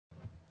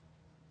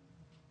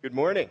Good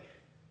morning.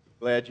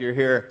 Glad you're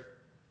here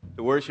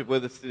to worship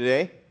with us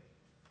today.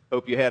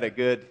 Hope you had a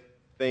good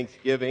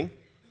Thanksgiving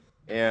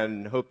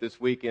and hope this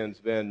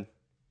weekend's been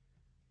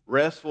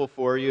restful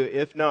for you.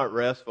 If not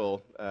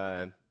restful,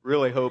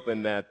 really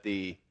hoping that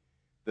the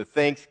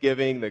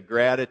Thanksgiving, the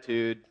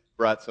gratitude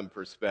brought some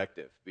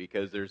perspective,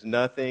 because there's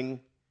nothing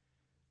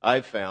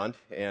I've found,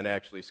 and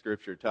actually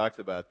Scripture talks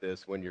about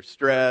this, when you're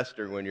stressed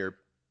or when you're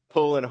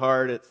pulling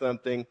hard at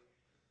something,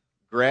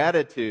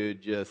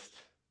 gratitude just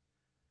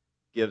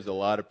gives a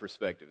lot of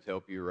perspectives,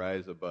 help you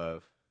rise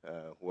above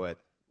what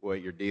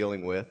you're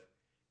dealing with.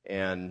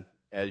 And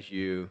as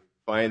you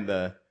find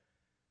the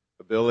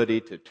ability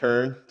to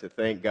turn to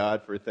thank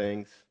God for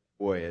things,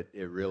 boy,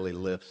 it really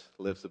lifts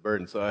the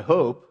burden. So I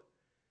hope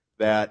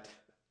that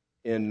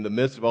in the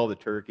midst of all the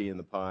turkey and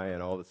the pie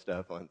and all the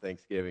stuff on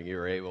Thanksgiving, you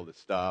were able to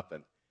stop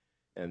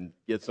and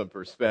get some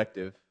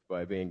perspective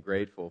by being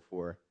grateful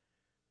for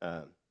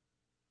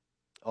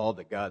all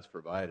that God's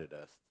provided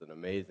us. It's an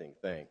amazing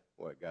thing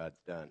what God's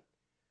done.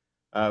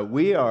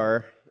 We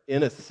are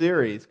in a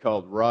series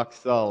called Rock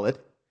Solid,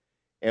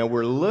 and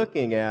we're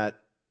looking at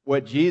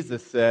what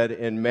Jesus said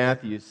in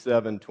Matthew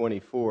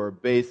 7:24.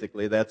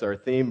 Basically, that's our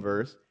theme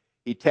verse.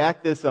 He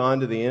tacked this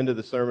on to the end of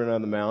the Sermon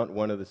on the Mount,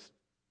 one of the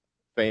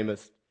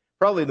famous,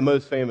 probably the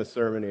most famous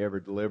sermon he ever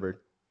delivered.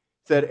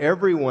 He said,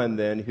 "Everyone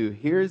then who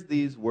hears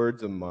these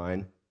words of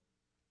mine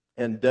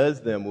and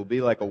does them will be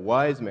like a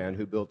wise man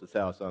who built his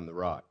house on the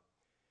rock."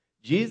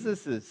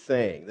 Jesus is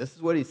saying, this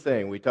is what he's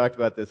saying. We talked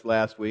about this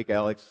last week.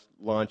 Alex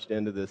launched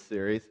into this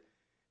series.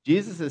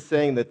 Jesus is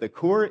saying that the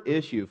core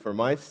issue for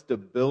my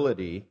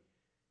stability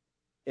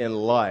in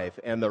life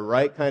and the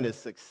right kind of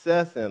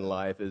success in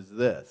life is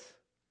this: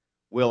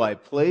 will I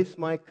place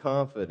my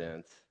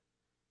confidence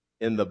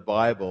in the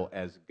Bible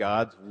as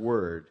God's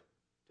Word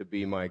to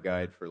be my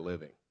guide for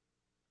living?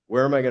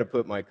 Where am I going to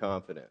put my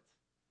confidence?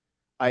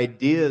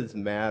 Ideas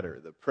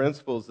matter. The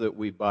principles that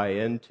we buy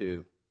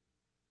into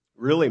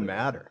really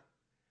matter.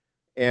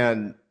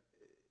 And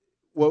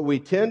what we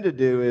tend to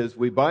do is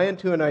we buy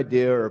into an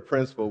idea or a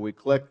principle, we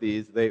collect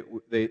these,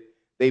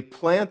 they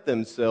plant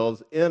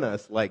themselves in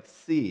us like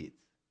seeds.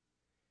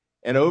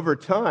 And over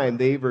time,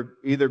 they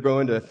either grow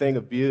into a thing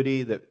of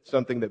beauty,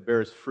 something that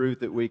bears fruit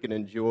that we can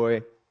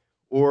enjoy,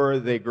 or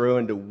they grow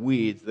into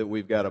weeds that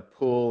we've got to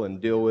pull and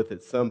deal with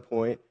at some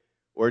point,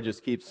 or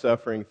just keep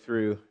suffering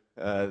through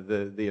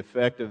the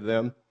effect of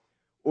them.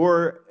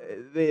 Or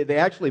they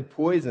actually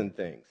poison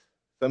things.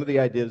 Some of the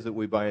ideas that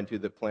we buy into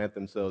that plant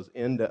themselves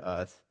into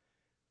us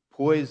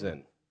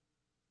poison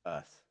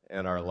us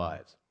and our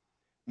lives.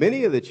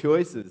 Many of the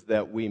choices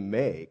that we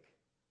make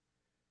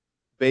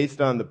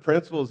based on the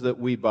principles that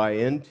we buy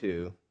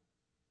into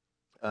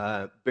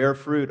bear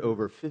fruit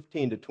over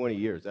 15 to 20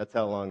 years. That's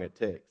how long it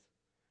takes.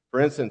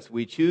 For instance,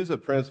 we choose a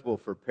principle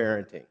for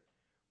parenting.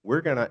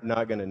 We're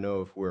not going to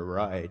know if we're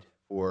right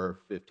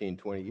for 15,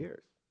 20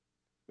 years,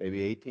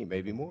 maybe 18,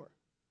 maybe more.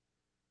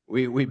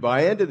 We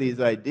buy into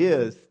these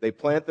ideas, they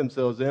plant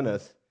themselves in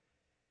us,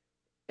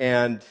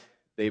 and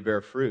they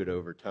bear fruit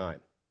over time.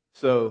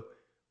 So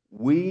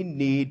we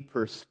need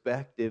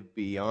perspective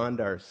beyond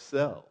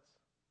ourselves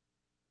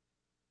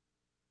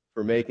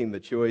for making the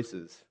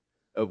choices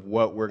of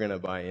what we're going to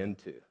buy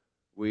into.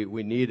 We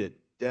need it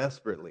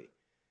desperately.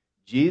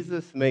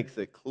 Jesus makes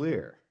it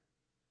clear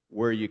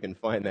where you can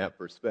find that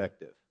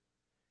perspective.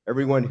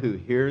 Everyone who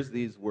hears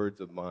these words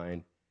of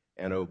mine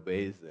and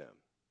obeys them,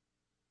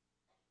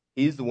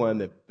 he's the one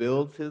that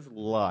builds his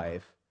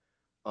life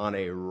on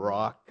a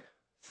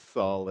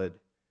rock-solid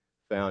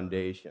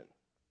foundation.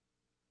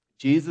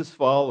 Jesus'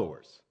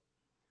 followers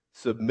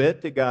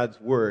submit to God's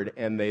word,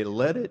 and they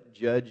let it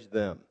judge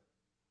them.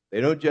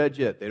 They don't judge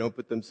it. They don't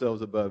put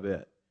themselves above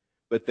it.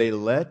 But they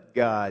let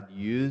God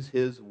use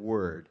his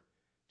word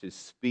to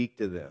speak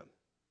to them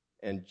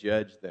and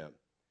judge them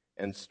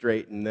and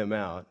straighten them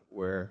out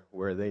where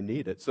they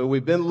need it. So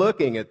we've been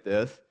looking at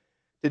this.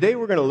 Today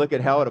we're going to look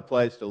at how it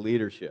applies to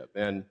leadership.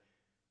 And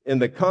in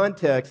the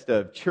context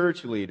of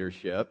church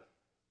leadership,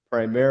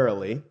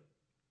 primarily,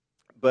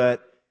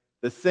 but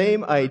the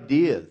same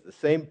ideas, the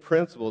same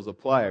principles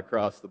apply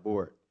across the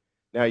board.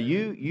 Now,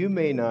 you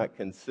may not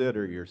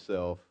consider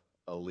yourself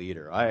a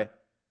leader.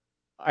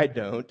 I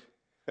don't.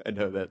 I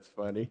know that's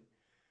funny.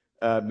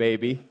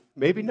 Maybe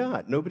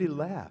not. Nobody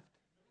laughed.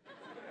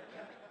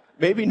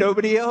 Maybe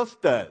nobody else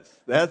does.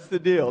 That's the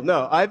deal.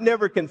 No, I've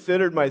never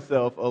considered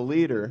myself a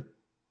leader,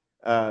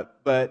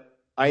 but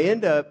I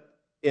end up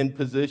in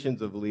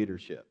positions of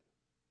leadership.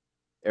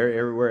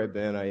 Everywhere I've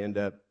been, I end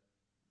up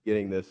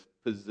getting this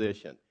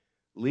position.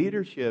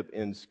 Leadership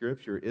in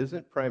Scripture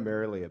isn't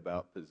primarily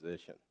about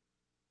position.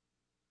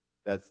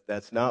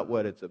 That's not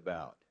what it's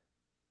about.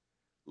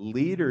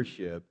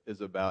 Leadership is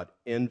about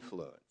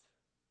influence.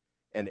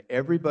 And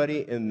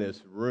everybody in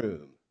this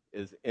room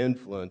is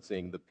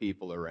influencing the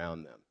people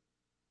around them.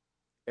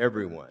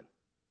 Everyone.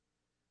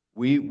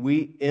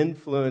 We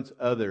influence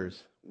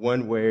others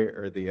one way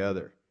or the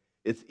other.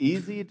 It's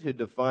easy to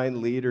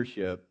define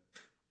leadership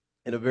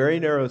in a very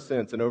narrow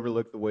sense and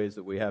overlook the ways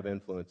that we have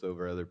influence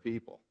over other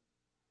people.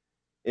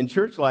 In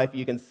church life,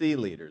 you can see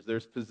leaders.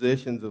 There's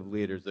positions of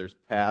leaders. There's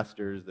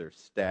pastors, there's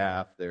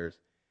staff, there's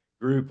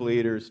group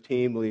leaders,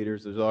 team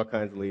leaders, there's all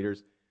kinds of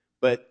leaders.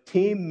 But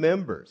team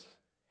members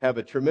have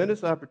a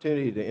tremendous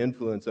opportunity to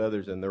influence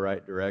others in the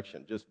right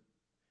direction. Just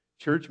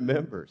church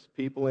members,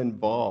 people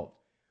involved.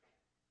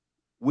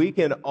 We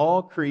can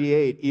all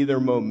create either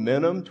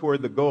momentum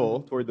toward the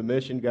goal, toward the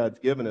mission God's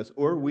given us,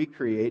 or we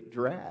create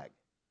drag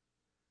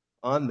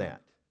on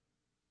that.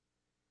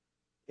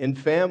 In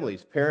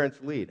families, parents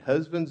lead.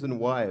 Husbands and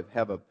wives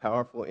have a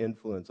powerful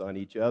influence on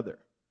each other.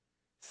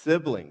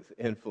 Siblings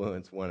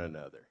influence one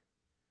another.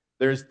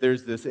 There's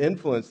this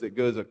influence that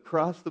goes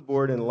across the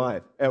board in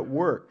life. At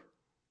work,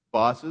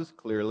 bosses,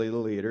 clearly the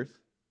leaders,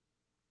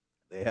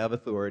 they have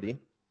authority.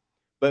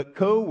 But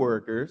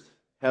co-workers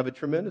have a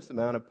tremendous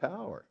amount of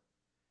power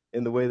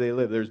in the way they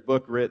live. There's a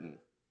book written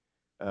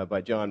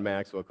by John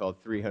Maxwell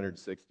called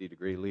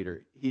 360-Degree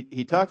Leader.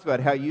 He talks about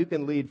how you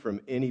can lead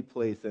from any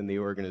place in the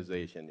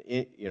organization,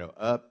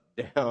 up,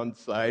 down,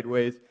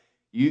 sideways.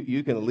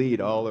 You can lead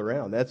all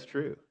around. That's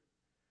true.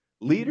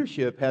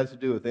 Leadership has to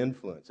do with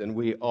influence, and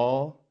we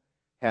all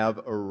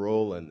have a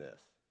role in this.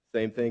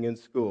 Same thing in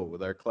school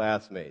with our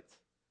classmates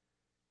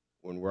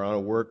when we're on a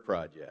work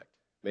project.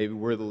 Maybe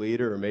we're the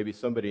leader, or maybe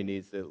somebody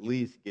needs to at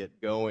least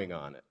get going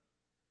on it.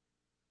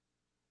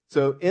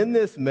 So in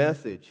this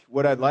message,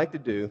 what I'd like to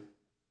do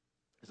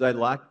is I'd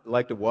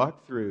like to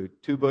walk through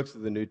 2 books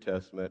of the New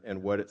Testament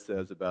and what it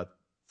says about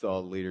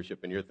solid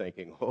leadership. And you're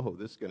thinking, oh,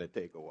 this is going to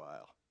take a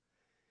while.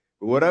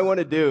 But what I want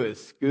to do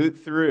is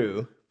scoot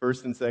through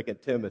 1st and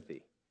 2nd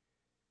Timothy.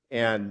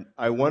 And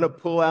I want to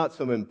pull out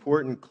some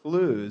important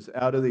clues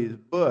out of these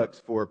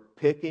books for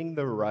picking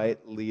the right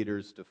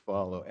leaders to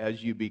follow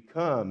as you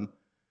become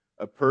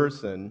a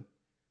person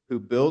who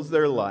builds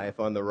their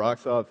life on the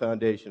rock-solid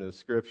foundation of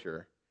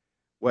Scripture.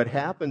 What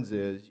happens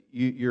is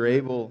you're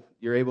able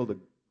to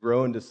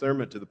grow in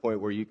discernment to the point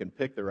where you can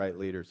pick the right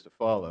leaders to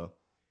follow.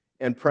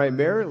 And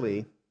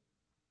primarily,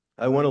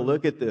 I want to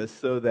look at this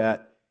so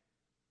that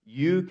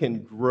you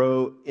can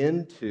grow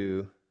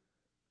into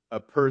a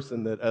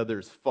person that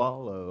others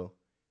follow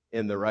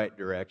in the right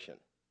direction.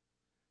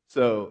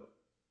 So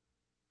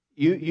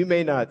you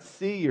may not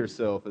see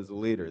yourself as a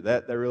leader.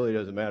 That really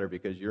doesn't matter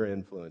because you're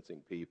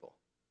influencing people.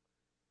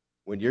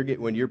 When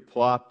you're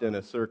plopped in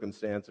a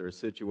circumstance or a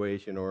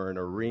situation or an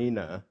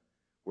arena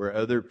where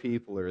other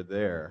people are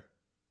there,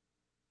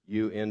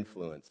 you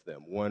influence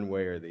them one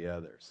way or the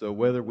other. So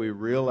whether we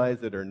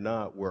realize it or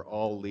not, we're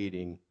all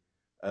leading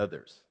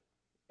others.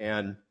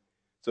 And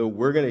so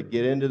we're going to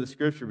get into the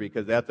Scripture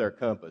because that's our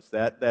compass.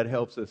 That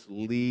helps us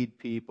lead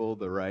people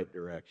the right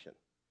direction.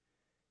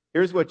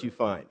 Here's what you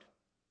find.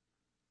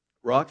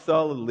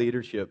 Rock-solid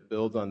leadership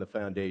builds on the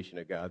foundation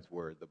of God's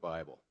Word, the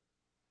Bible.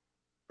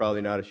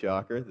 Probably not a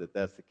shocker that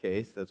that's the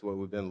case. That's what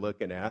we've been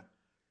looking at.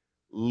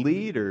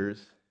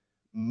 Leaders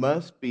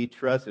must be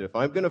trusted. If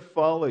I'm going to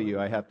follow you,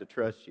 I have to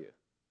trust you.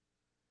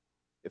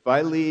 If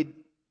I lead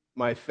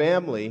my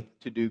family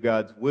to do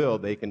God's will,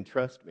 they can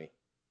trust me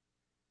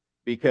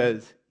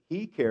because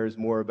He cares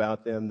more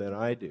about them than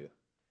I do.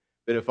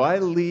 But if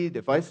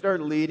I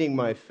start leading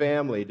my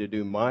family to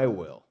do my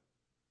will,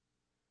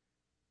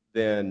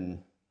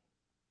 then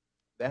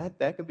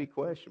that can be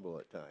questionable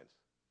at times.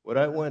 What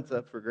I want's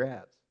up for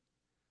grabs.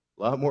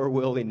 A lot more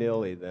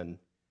willy-nilly than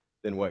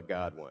what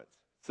God wants.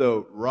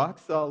 So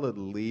rock-solid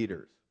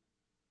leaders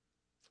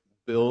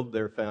build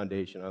their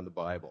foundation on the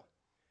Bible.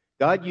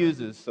 God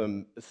uses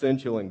some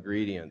essential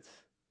ingredients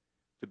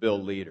to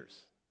build leaders.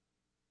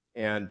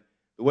 And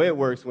the way it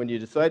works, when you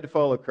decide to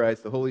follow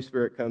Christ, the Holy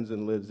Spirit comes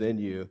and lives in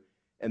you,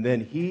 and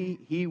then He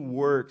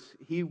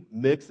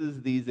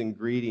mixes these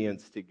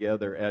ingredients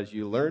together as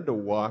you learn to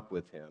walk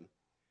with Him,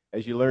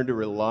 as you learn to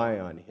rely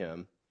on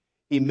Him.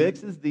 He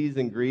mixes these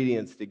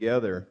ingredients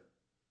together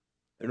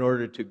in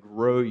order to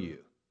grow you,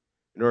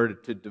 in order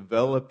to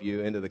develop you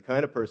into the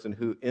kind of person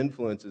who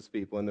influences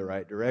people in the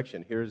right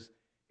direction. Here's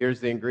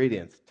the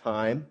ingredients: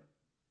 time,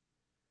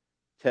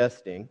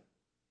 testing,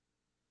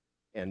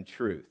 and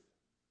truth.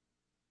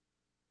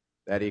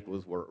 That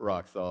equals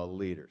rock-solid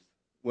leaders.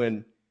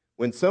 When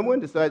someone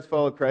decides to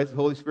follow Christ, the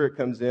Holy Spirit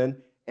comes in,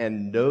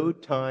 and no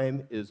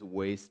time is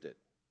wasted.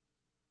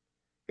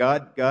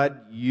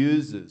 God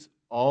uses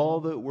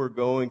all that we're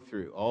going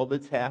through, all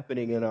that's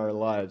happening in our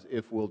lives,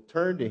 if we'll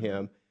turn to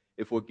Him,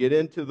 if we'll get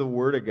into the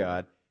Word of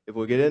God, if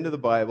we'll get into the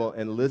Bible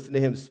and listen to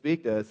Him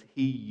speak to us,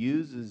 He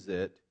uses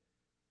it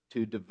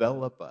to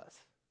develop us.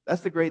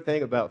 That's the great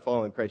thing about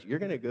following Christ. You're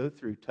going to go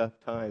through tough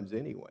times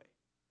anyway.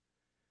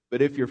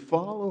 But if you're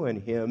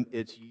following Him,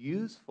 it's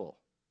useful.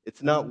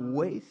 It's not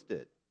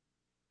wasted.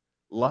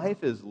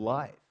 Life is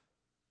life.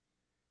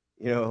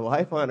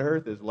 Life on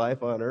earth is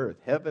life on earth.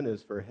 Heaven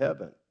is for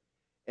heaven.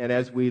 And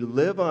as we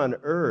live on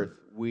earth,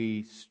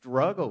 we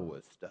struggle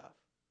with stuff.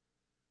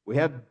 We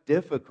have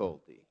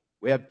difficulty.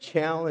 We have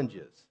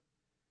challenges.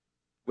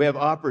 We have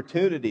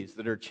opportunities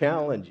that are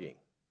challenging.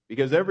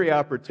 Because every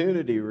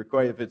opportunity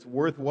requires, if it's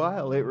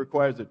worthwhile, it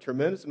requires a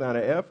tremendous amount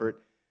of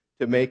effort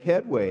to make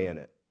headway in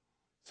it.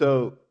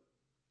 So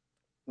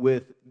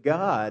with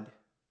God,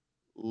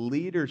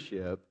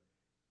 leadership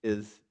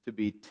is to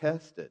be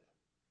tested,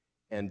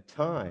 and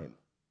time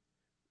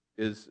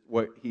is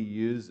what he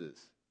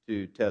uses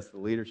to test the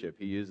leadership.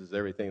 He uses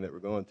everything that we're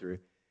going through.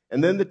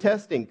 And then the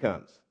testing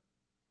comes.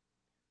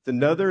 It's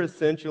another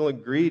essential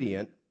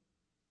ingredient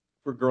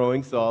for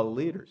growing solid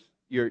leaders.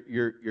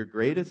 Your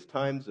greatest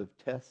times of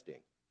testing.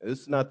 This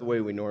is not the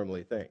way we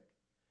normally think.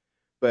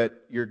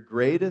 But your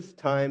greatest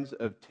times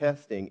of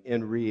testing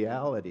in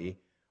reality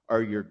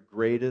are your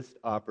greatest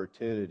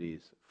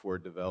opportunities for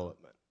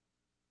development,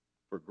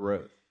 for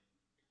growth.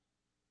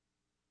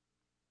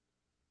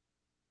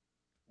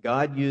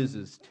 God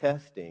uses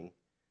testing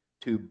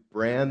to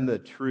brand the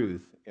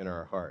truth in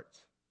our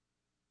hearts.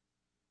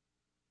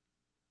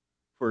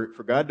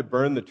 For God to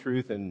burn the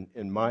truth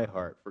in my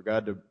heart, for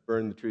God to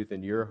burn the truth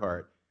in your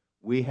heart,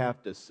 we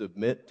have to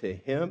submit to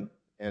Him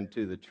and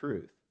to the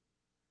truth.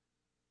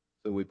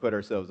 So we put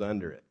ourselves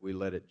under it. We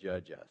let it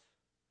judge us.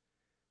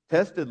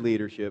 Tested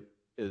leadership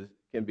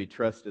can be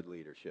trusted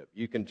leadership.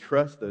 You can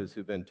trust those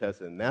who've been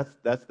tested. And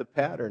that's the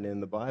pattern in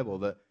the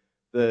Bible.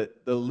 The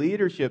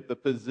leadership, the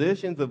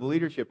positions of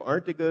leadership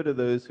aren't to go to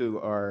those who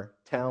are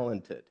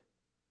talented,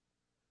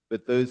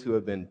 but those who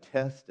have been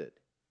tested,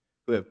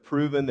 who have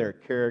proven their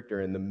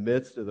character in the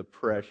midst of the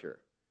pressure.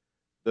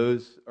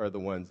 Those are the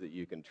ones that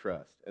you can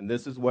trust. And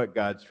this is what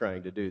God's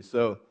trying to do.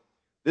 So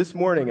this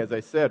morning, as I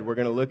said, we're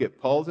going to look at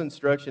Paul's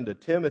instruction to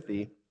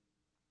Timothy,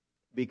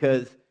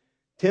 because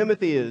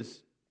Timothy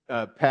is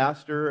a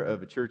pastor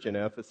of a church in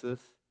Ephesus,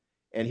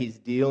 and he's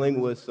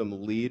dealing with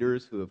some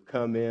leaders who have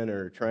come in and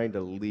are trying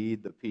to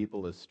lead the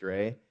people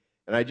astray.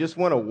 And I just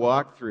want to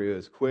walk through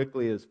as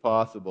quickly as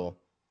possible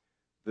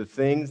the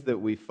things that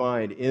we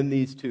find in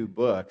these two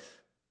books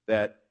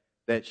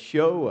that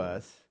show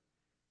us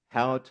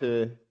how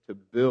to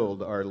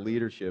build our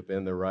leadership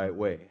in the right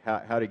way,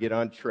 how to get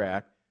on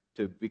track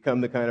to become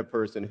the kind of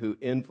person who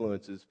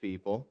influences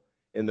people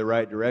in the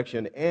right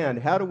direction, and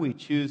how do we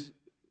choose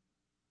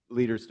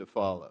leaders to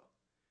follow.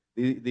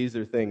 These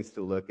are things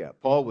to look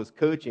at. Paul was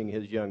coaching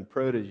his young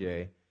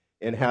protege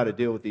in how to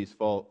deal with these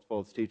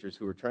false teachers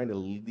who were trying to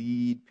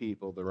lead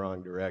people the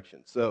wrong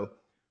direction. So,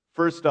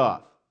 first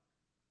off,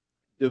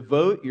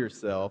 devote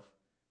yourself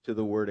to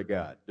the Word of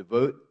God.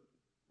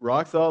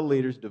 Rock-solid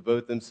leaders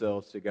devote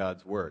themselves to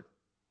God's Word.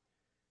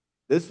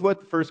 This is what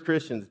the first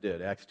Christians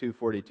did, Acts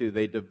 2:42.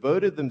 They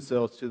devoted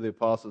themselves to the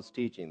apostles'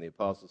 teaching. The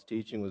apostles'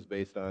 teaching was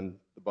based on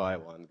the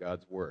Bible, on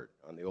God's Word,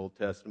 on the Old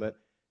Testament,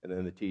 and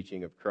then the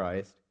teaching of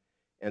Christ.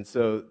 And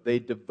so they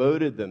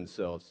devoted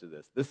themselves to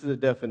this. This is a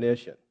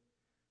definition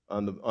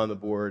on the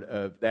board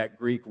of that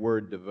Greek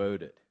word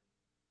devoted.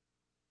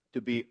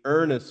 To be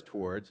earnest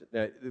towards.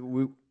 Now,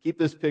 we keep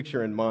this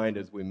picture in mind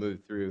as we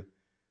move through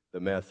the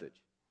message.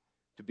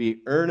 To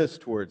be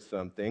earnest towards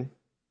something,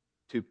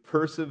 to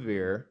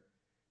persevere,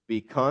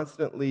 be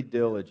constantly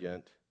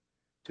diligent,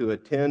 to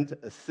attend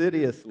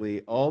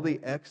assiduously all the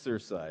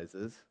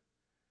exercises,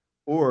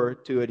 or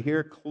to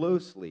adhere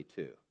closely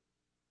to.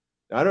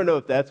 Now, I don't know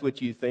if that's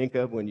what you think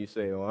of when you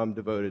say, oh, I'm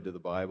devoted to the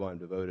Bible, I'm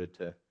devoted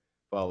to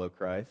follow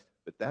Christ,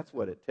 but that's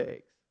what it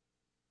takes.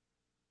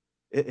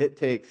 It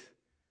takes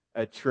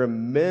a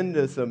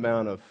tremendous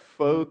amount of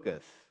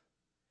focus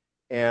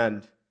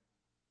and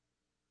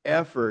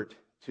effort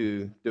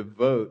to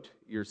devote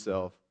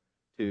yourself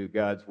to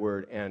God's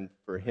Word and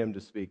for Him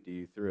to speak to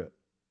you through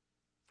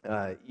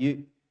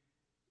it.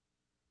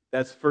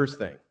 That's the first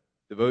thing.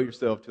 Devote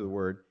yourself to the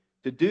Word.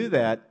 To do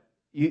that,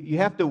 you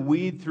have to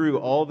weed through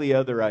all the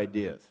other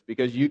ideas,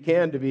 because you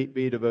can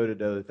be devoted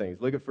to other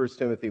things. Look at 1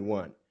 Timothy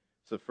 1.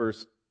 It's the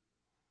first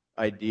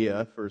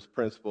idea, first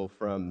principle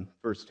from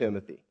 1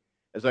 Timothy.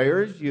 As I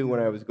urged you when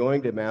I was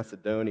going to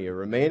Macedonia,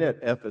 remain at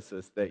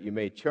Ephesus, that you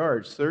may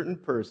charge certain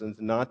persons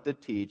not to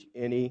teach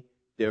any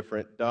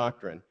different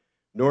doctrine,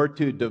 nor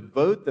to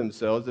devote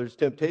themselves. There's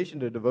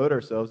temptation to devote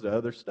ourselves to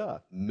other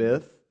stuff.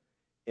 Myth,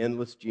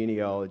 endless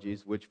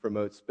genealogies, which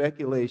promote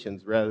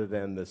speculations rather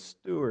than the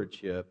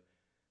stewardship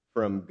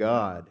from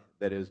God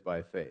that is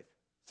by faith.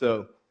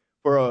 So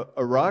for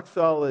a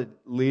rock-solid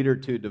leader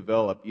to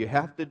develop, you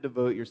have to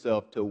devote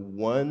yourself to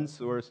one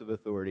source of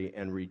authority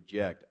and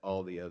reject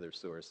all the other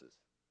sources.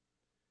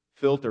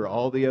 Filter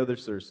all the other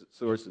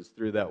sources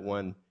through that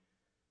one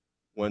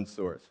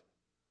source.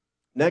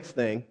 Next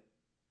thing,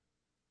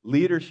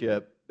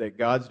 leadership that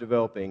God's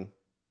developing,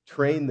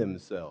 train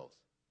themselves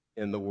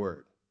in the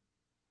Word.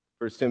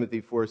 1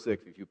 Timothy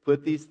 4:6, if you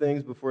put these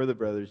things before the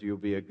brothers, you will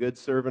be a good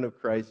servant of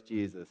Christ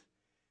Jesus,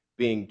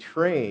 being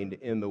trained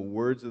in the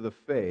words of the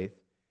faith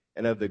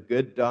and of the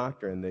good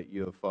doctrine that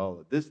you have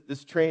followed.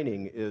 This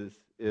training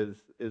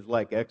is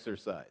like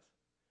exercise.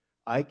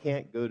 I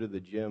can't go to the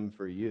gym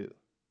for you,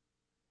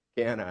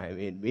 can I? I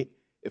mean,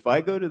 if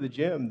I go to the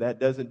gym, that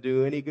doesn't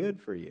do any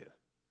good for you.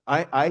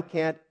 I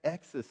can't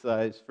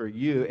exercise for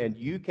you, and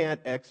you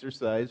can't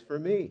exercise for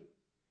me.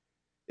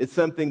 It's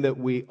something that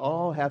we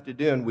all have to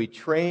do, and we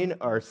train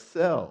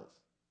ourselves.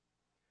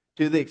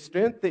 To the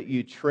extent that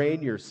you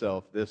train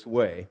yourself this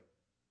way,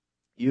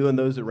 you and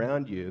those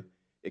around you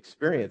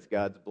experience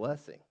God's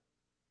blessing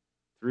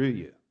through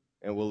you.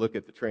 And we'll look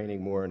at the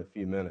training more in a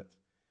few minutes.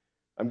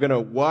 I'm going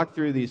to walk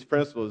through these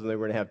principles, and then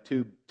we're going to have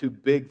two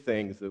big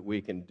things that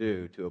we can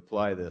do to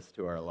apply this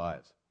to our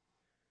lives.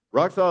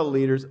 Rock solid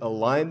leaders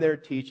align their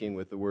teaching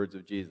with the words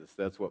of Jesus.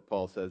 That's what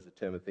Paul says to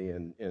Timothy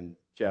in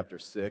chapter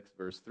 6,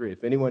 verse 3.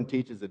 If anyone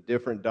teaches a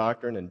different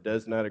doctrine and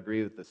does not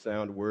agree with the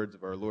sound words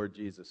of our Lord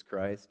Jesus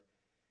Christ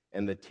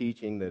and the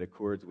teaching that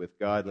accords with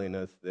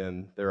godliness,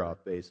 then they're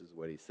off base, is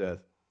what he says.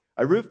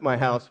 I roofed my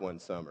house one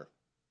summer,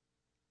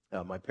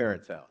 my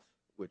parents' house,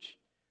 which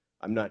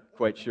I'm not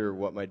quite sure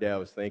what my dad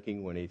was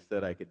thinking when he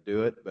said I could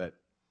do it, but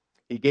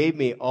he gave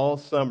me all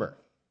summer.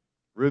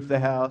 Roofed the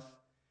house,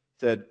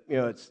 said,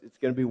 it's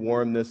going to be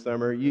warm this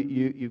summer.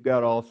 You've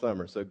got all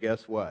summer, so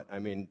guess what? I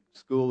mean,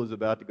 school is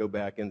about to go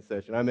back in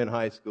session. I'm in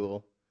high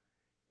school,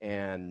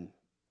 and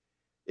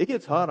it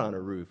gets hot on a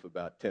roof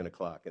about 10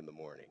 o'clock in the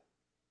morning.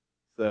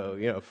 So,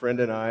 a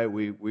friend and I,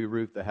 we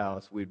roofed the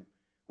house. We'd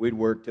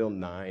work till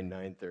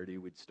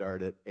 9:30. We'd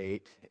start at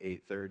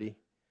 8:30.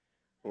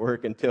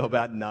 Work until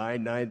about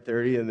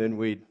 9:30, and then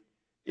we'd,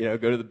 go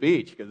to the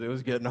beach because it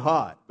was getting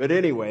hot. But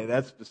anyway,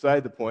 that's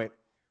beside the point.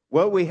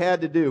 What we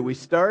had to do, we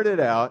started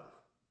out,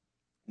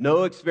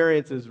 no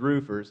experience as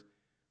roofers.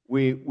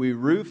 We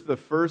roofed the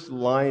first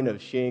line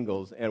of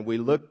shingles, and we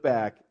look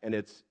back, and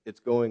it's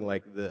going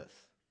like this.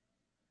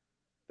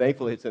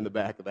 Thankfully, it's in the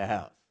back of the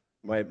house.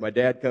 My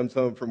dad comes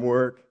home from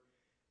work,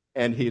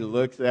 and he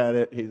looks at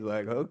it. He's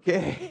like,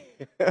 okay,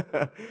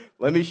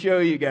 let me show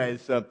you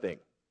guys something.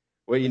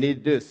 What you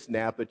need to do is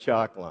snap a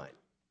chalk line.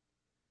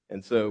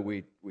 And so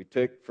we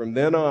took, from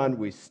then on,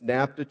 we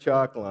snapped a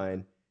chalk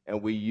line,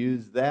 and we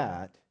used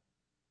that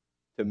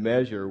to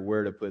measure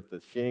where to put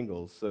the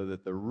shingles so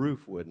that the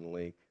roof wouldn't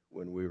leak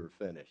when we were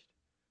finished,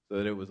 so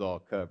that it was all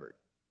covered.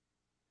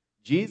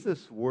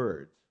 Jesus'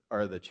 words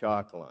are the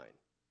chalk line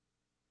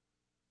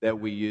that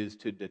we use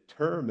to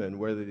determine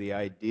whether the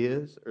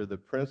ideas or the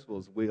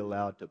principles we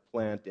allow to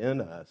plant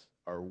in us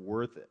are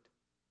worth it.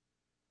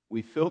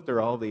 We filter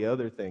all the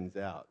other things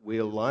out. We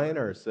align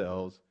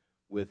ourselves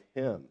with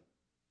Him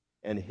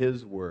and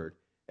His Word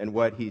and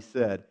what He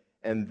said.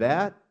 And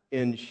that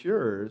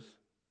ensures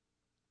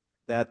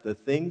that the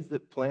things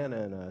that plant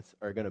in us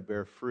are going to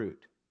bear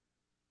fruit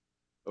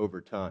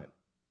over time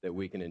that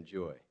we can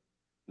enjoy,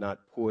 not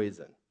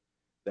poison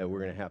that we're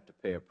going to have to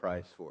pay a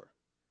price for.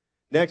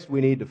 Next,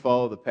 we need to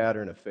follow the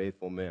pattern of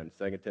faithful men.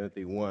 2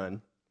 Timothy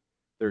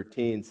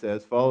 1:13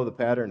 says, follow the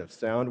pattern of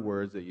sound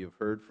words that you've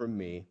heard from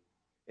me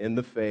in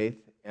the faith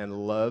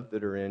and love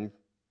that are in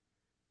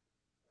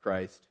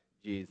Christ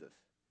Jesus.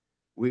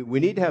 We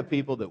need to have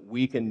people that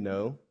we can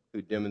know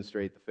who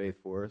demonstrate the faith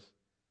for us.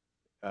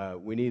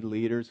 We need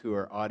leaders who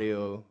are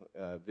audio,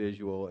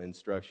 visual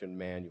instruction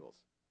manuals.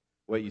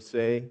 What you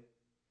say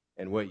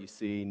and what you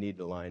see need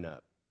to line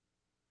up.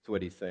 That's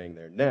what he's saying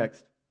there.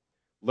 Next,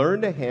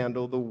 learn to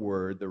handle the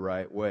word the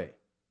right way.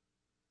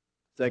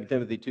 2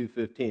 Timothy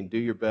 2:15, do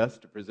your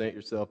best to present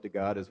yourself to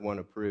God as one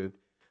approved.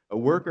 A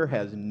worker who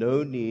has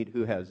no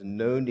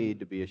need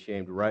to be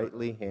ashamed,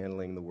 rightly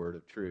handling the word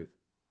of truth.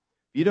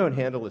 If you don't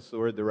handle a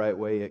sword the right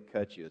way, it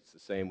cuts you. It's the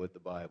same with the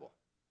Bible.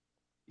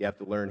 You have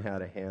to learn how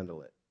to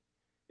handle it.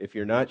 If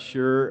you're not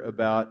sure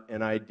about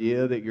an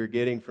idea that you're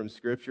getting from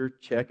Scripture,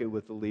 check it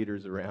with the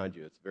leaders around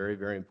you. It's very,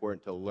 very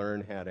important to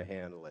learn how to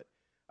handle it.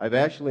 I've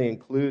actually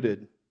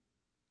included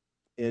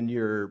in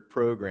your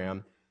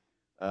program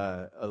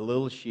a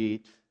little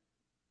sheet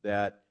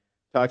that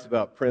talks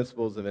about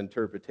principles of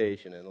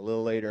interpretation. And a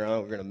little later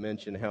on, we're going to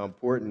mention how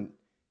important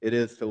it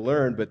is to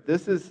learn. But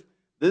this is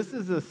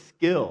a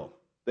skill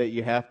that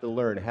you have to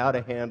learn, how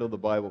to handle the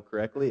Bible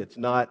correctly. It's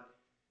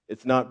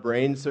not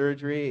brain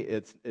surgery.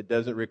 It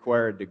doesn't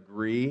require a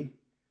degree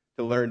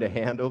to learn to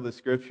handle the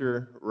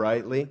Scripture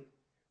rightly.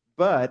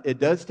 But it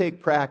does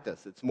take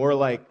practice. It's more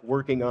like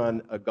working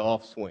on a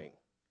golf swing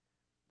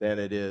than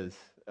it is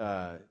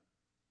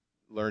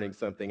learning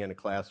something in a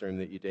classroom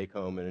that you take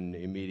home and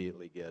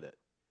immediately get it.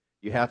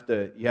 You have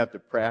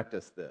to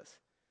practice this.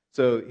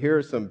 So here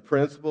are some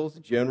principles,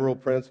 general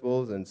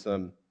principles, and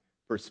some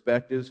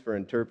perspectives for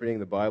interpreting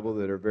the Bible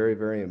that are very,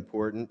 very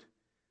important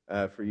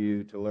for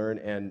you to learn.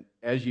 And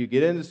as you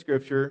get into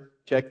Scripture,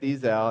 check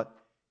these out.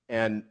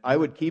 And I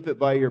would keep it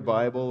by your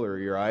Bible or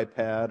your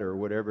iPad or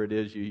whatever it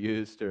is you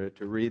use to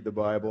read the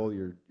Bible,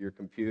 your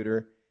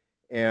computer,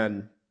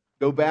 and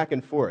go back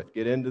and forth.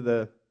 Get into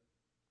the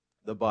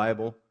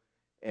Bible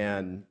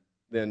and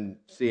then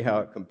see how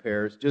it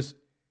compares. Just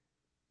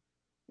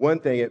one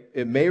thing,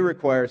 it may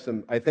require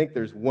I think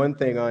there's one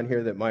thing on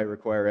here that might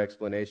require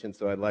explanation,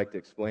 so I'd like to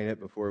explain it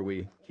before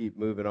we keep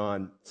moving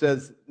on. It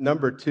says,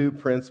 number 2,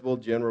 principle,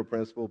 general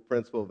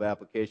principle of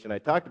application. I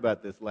talked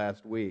about this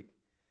last week.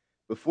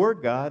 Before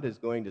God is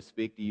going to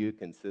speak to you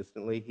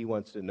consistently, He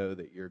wants to know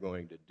that you're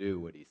going to do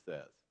what He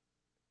says.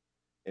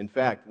 In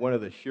fact, one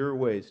of the sure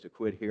ways to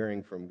quit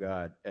hearing from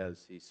God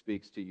as He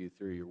speaks to you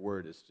through your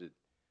word is to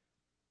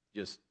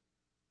just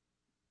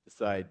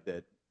decide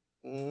that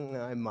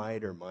I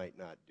might or might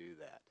not do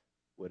that,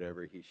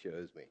 whatever He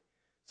shows me.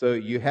 So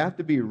you have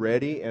to be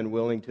ready and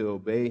willing to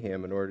obey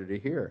Him in order to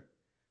hear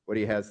what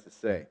He has to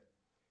say.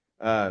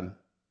 It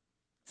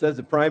says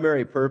the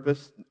primary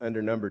purpose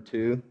under number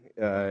 2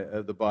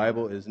 of the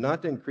Bible is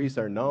not to increase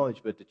our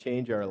knowledge, but to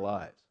change our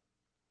lives.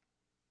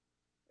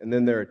 And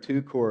then there are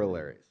two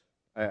corollaries.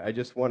 I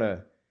just want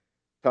to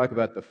talk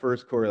about the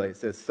first corollary. It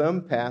says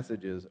some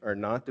passages are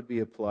not to be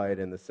applied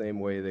in the same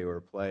way they were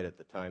applied at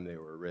the time they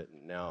were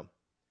written. Now,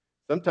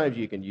 sometimes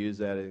you can use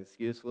that as an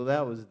excuse. Well,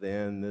 that was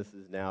then, this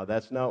is now.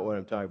 That's not what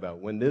I'm talking about.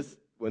 When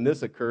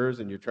this occurs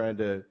and you're trying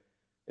to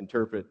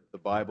interpret the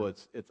Bible,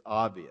 it's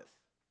obvious.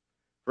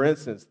 For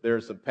instance, there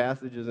are some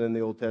passages in the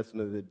Old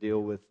Testament that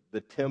deal with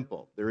the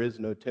temple. There is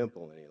no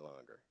temple any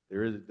longer.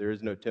 There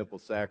is no temple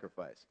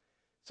sacrifice.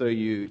 So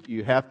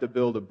you have to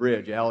build a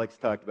bridge. Alex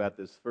talked about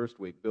this first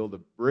week. Build a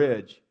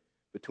bridge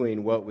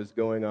between what was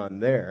going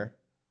on there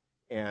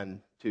and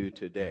to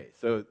today.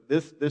 So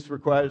this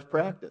requires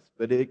practice,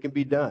 but it can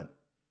be done.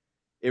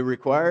 It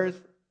requires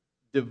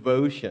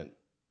devotion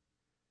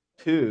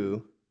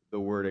to the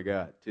Word of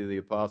God, to the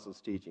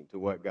apostles' teaching, to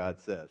what God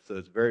says. So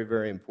it's very,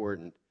 very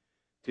important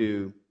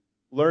to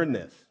learn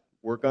this.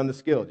 Work on the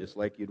skill, just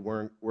like you'd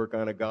work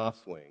on a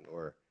golf swing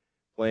or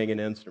playing an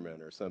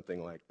instrument or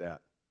something like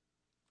that.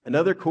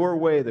 Another core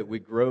way that we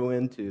grow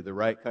into the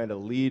right kind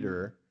of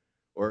leader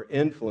or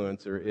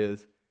influencer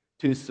is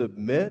to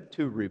submit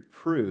to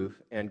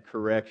reproof and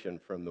correction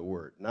from the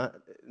Word.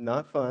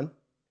 Not fun,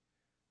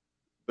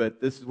 but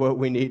this is what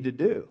we need to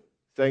do.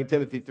 2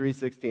 Timothy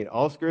 3:16,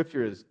 all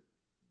Scripture is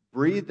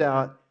breathed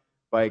out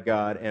by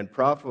God and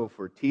profitable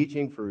for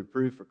teaching, for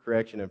reproof, for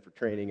correction, and for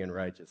training in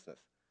righteousness.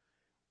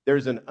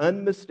 There's an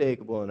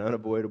unmistakable and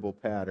unavoidable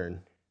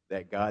pattern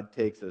that God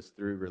takes us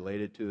through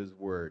related to His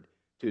Word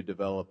to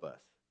develop us.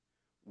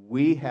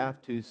 We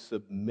have to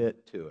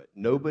submit to it.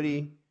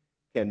 Nobody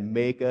can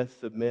make us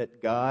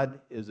submit. God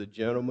is a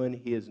gentleman.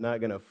 He is not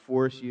going to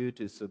force you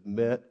to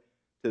submit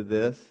to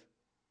this.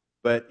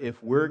 But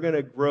if we're going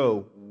to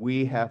grow,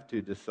 we have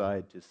to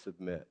decide to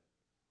submit.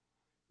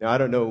 Now, I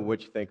don't know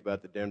what you think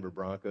about the Denver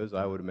Broncos.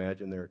 I would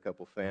imagine there are a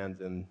couple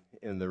fans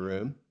in the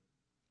room.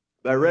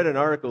 But I read an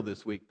article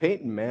this week.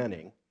 Peyton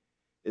Manning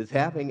is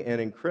having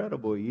an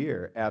incredible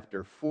year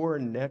after 4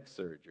 neck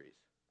surgeries.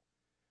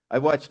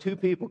 I've watched 2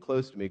 people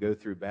close to me go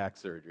through back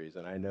surgeries,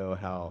 and I know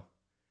how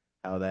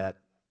that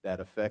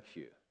affects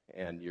you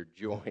and your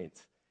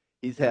joints.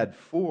 He's had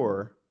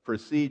 4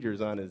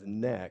 procedures on his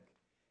neck,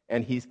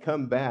 and he's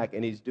come back,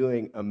 and he's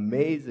doing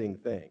amazing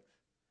things.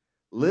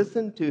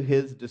 Listen to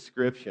his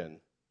description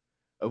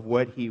of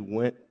what he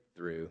went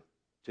through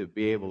to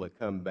be able to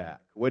come back.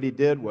 What he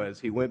did was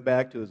he went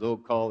back to his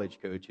old college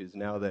coach, who's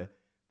now the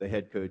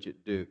head coach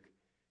at Duke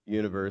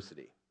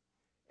University.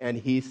 And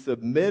he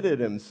submitted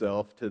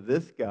himself to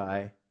this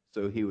guy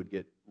so he would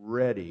get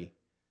ready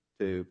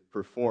to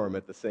perform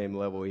at the same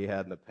level he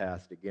had in the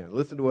past again.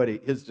 Listen to what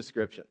his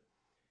description.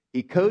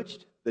 He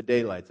coached the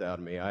daylights out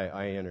of me.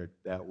 I entered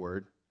that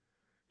word.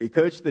 He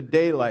coached the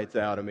daylights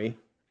out of me.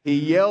 He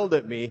yelled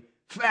at me,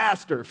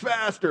 faster,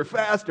 faster,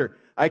 faster.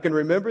 I can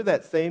remember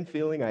that same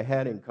feeling I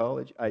had in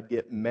college. I'd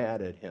get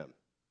mad at him.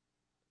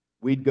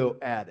 We'd go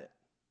at it.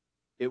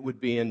 It would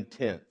be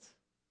intense.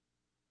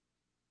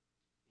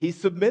 He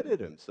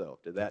submitted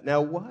himself to that.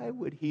 Now, why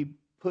would he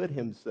put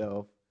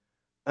himself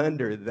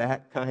under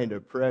that kind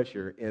of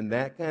pressure in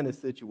that kind of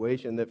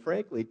situation that,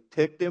 frankly,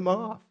 ticked him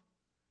off?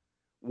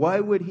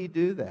 Why would he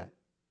do that?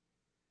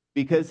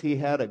 Because he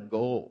had a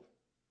goal.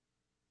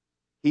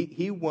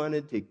 He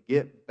wanted to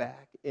get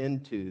back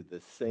into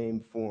the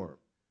same form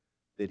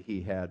that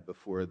he had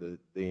before the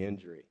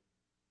injury,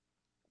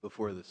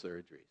 before the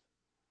surgery.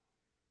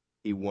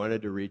 He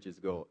wanted to reach his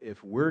goal.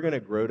 If we're going to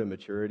grow to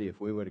maturity, if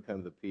we want to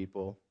become the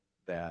people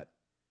that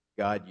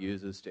God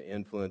uses to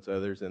influence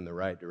others in the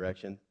right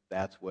direction,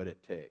 that's what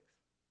it takes.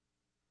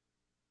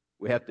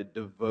 We have to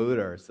devote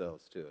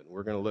ourselves to it.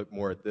 We're going to look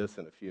more at this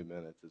in a few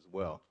minutes as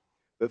well.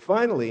 But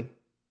finally,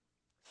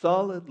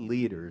 solid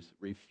leaders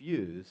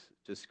refuse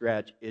to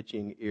scratch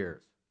itching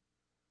ears.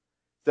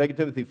 2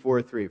 Timothy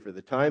 4:3, for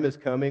the time is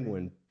coming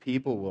when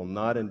people will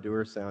not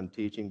endure sound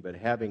teaching, but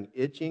having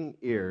itching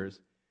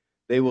ears,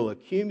 they will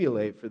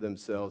accumulate for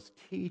themselves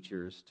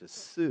teachers to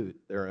suit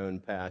their own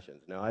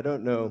passions. Now, I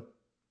don't know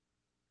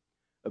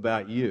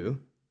about you,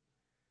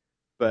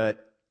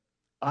 but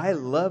I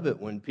love it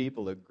when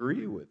people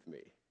agree with me.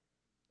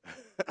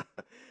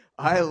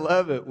 I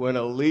love it when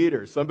a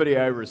leader, somebody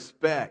I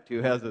respect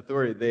who has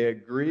authority, they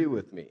agree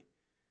with me.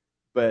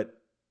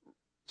 But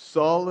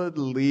solid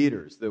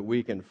leaders that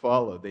we can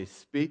follow, they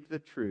speak the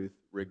truth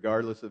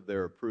regardless of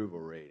their approval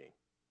rating.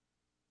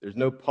 There's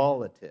no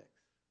politics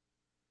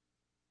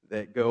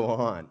that go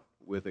on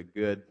with a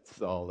good,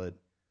 solid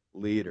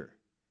leader.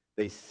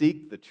 They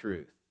seek the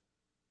truth.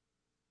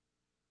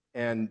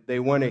 And they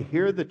want to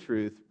hear the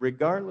truth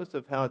regardless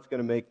of how it's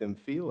going to make them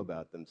feel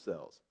about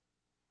themselves.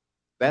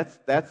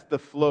 That's the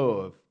flow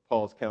of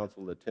Paul's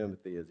counsel to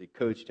Timothy as he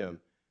coached him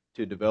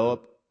to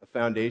develop a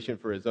foundation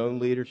for his own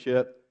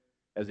leadership,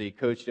 as he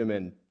coached him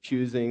in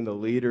choosing the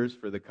leaders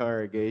for the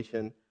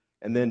congregation,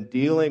 and then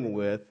dealing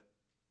with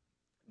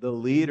the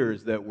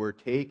leaders that were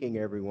taking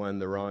everyone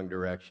the wrong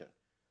direction.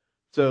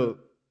 So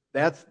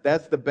that's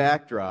the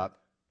backdrop.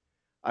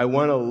 I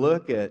want to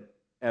look at,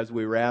 as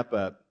we wrap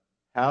up,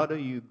 How do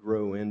you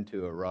grow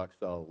into a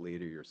rock-solid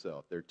leader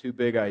yourself? There are two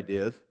big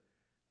ideas,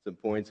 some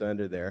points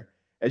under there.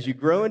 As you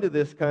grow into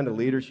this kind of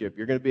leadership,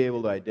 you're going to be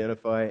able to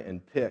identify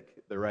and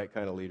pick the right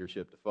kind of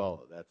leadership to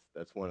follow.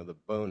 That's one of the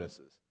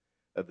bonuses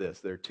of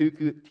this. There are two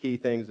key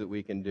things that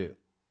we can do.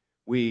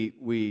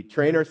 We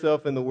train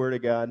ourselves in the Word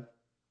of God,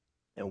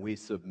 and we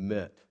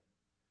submit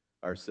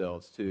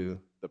ourselves to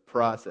the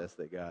process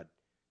that God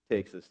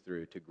takes us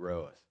through to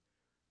grow us.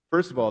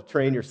 First of all,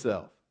 train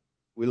yourself.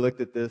 We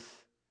looked at this.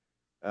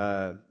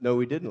 No,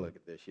 we didn't look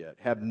at this yet.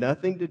 Have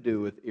nothing to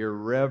do with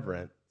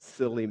irreverent,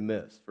 silly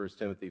myths, 1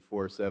 Timothy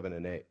 4, 7,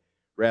 and 8.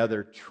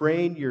 Rather,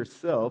 train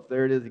yourself.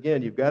 There it is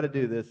again. You've got to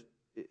do this.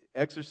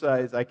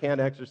 Exercise. I can't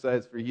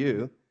exercise for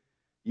you.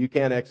 You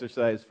can't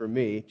exercise for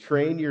me.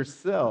 Train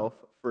yourself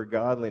for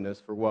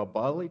godliness, for while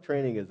bodily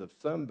training is of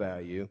some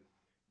value,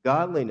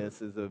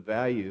 godliness is of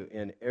value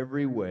in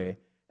every way,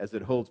 as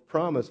it holds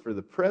promise for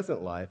the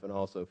present life and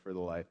also for the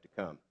life to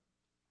come.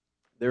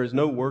 There is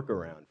no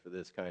workaround for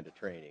this kind of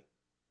training.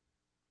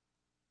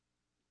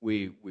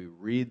 We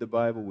read the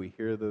Bible, we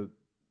hear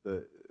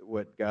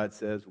what God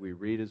says, we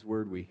read His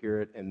Word, we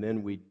hear it, and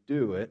then we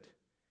do it,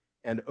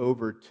 and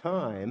over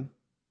time,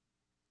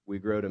 we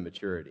grow to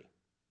maturity.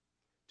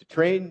 To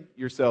train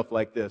yourself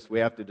like this, we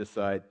have to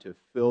decide to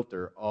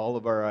filter all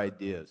of our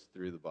ideas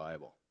through the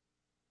Bible.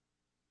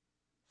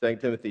 2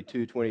 Timothy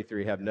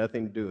 2:23, have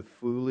nothing to do with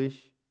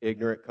foolish,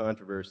 ignorant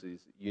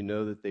controversies. You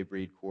know that they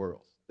breed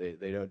quarrels.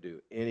 They don't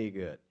do any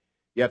good.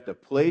 You have to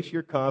place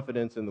your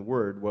confidence in the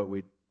Word, what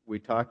we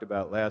talked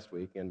about last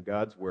week, in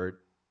God's Word,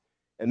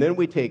 and then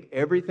we take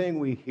everything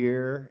we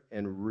hear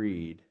and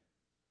read,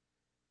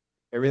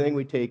 everything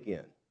we take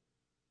in,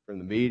 from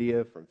the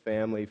media, from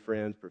family,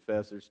 friends,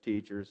 professors,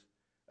 teachers,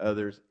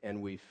 others,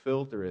 and we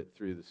filter it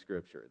through the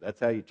Scripture.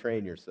 That's how you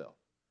train yourself.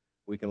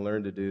 We can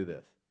learn to do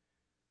this.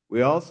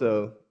 We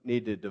also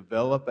need to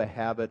develop a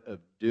habit of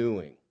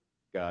doing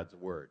God's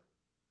Word.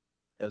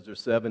 Ezra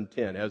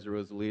 7:10, Ezra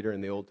was a leader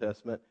in the Old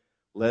Testament,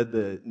 led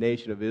the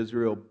nation of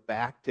Israel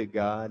back to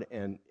God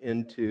and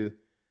into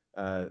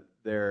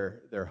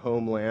their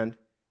homeland.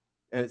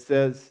 And it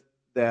says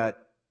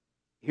that,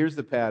 here's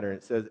the pattern.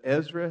 It says,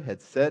 Ezra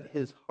had set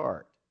his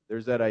heart.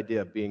 There's that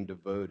idea of being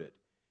devoted.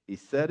 He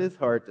set his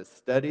heart to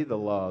study the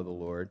law of the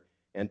Lord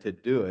and to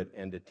do it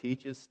and to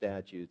teach His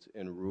statutes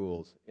and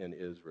rules in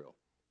Israel.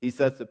 He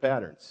sets the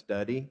pattern.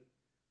 Study,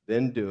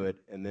 then do it,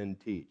 and then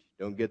teach.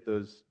 Don't get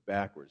those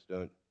backwards.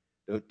 Don't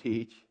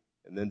teach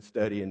and then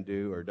study and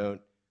do, or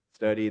don't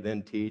study,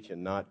 then teach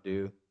and not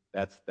do.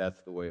 That's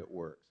the way it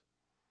works.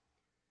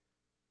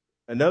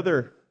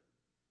 Another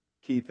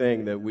key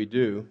thing that we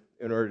do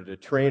in order to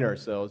train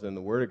ourselves in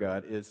the Word of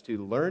God is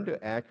to learn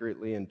to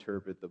accurately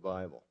interpret the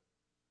Bible.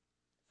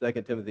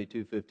 2 Timothy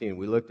 2:15,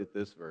 we looked at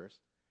this verse.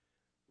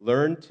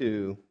 Learn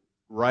to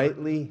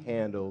rightly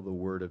handle the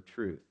word of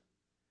truth.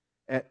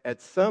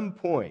 At some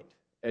point,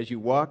 as you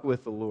walk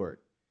with the Lord,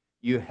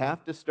 you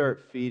have to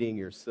start feeding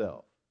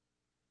yourself.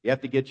 You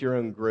have to get your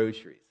own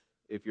groceries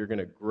if you're going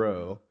to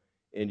grow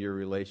in your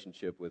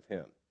relationship with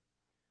Him.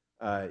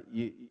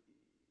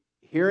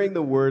 Hearing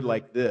the Word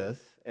like this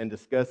and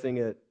discussing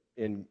it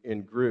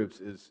in groups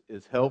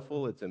is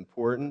helpful, it's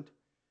important,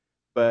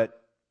 but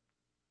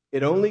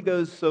it only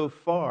goes so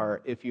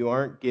far if you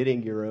aren't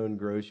getting your own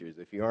groceries,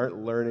 if you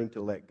aren't learning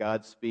to let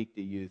God speak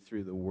to you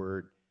through the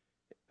Word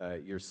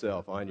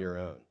yourself on your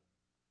own.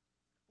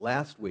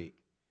 Last week,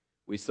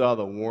 we saw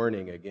the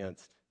warning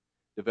against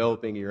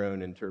developing your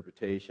own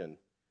interpretation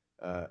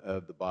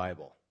of the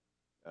Bible.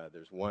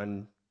 There's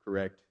one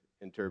correct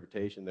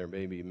interpretation. There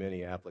may be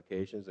many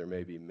applications. There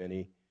may be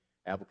many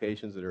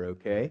applications that are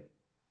okay.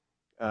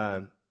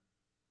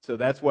 So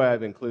that's why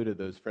I've included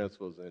those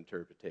principles of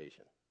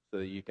interpretation, so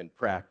that you can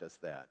practice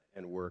that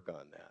and work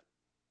on that.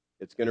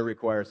 It's going to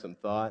require some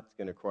thought. It's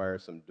going to require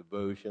some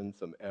devotion,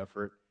 some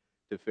effort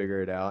to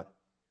figure it out.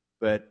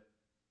 But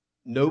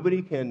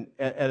nobody can,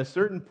 at a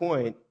certain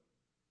point,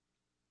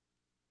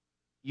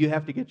 you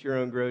have to get your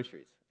own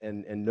groceries,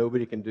 and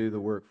nobody can do the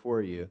work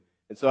for you.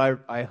 And so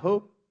I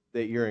hope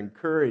that you're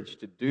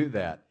encouraged to do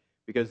that,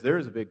 because there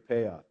is a big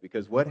payoff.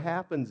 Because what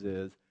happens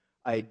is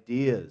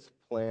ideas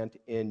plant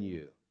in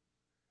you.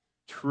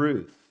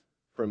 Truth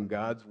from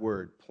God's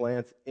Word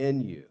plants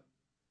in you,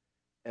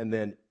 and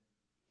then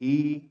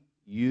He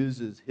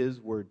uses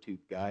His Word to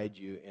guide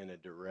you in a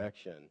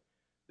direction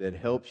that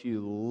helps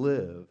you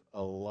live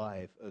a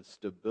life of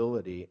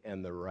stability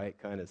and the right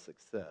kind of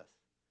success.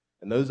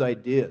 And those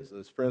ideas,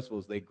 those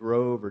principles, they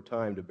grow over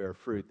time to bear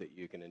fruit that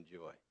you can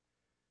enjoy.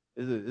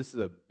 This is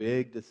a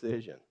big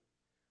decision,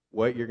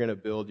 what you're going to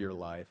build your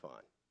life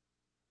on.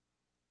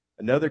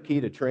 Another key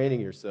to training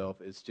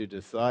yourself is to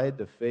decide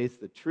to face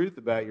the truth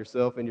about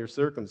yourself and your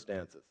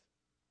circumstances.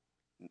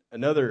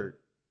 Another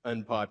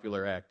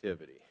unpopular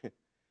activity.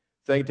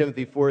 2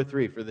 Timothy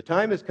 4:3, for the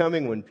time is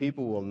coming when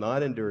people will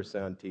not endure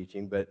sound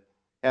teaching, but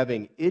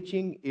having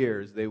itching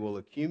ears, they will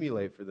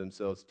accumulate for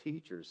themselves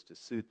teachers to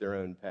suit their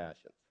own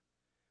passions.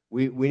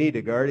 We need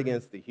to guard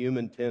against the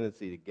human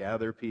tendency to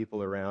gather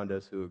people around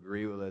us who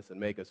agree with us and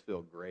make us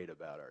feel great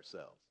about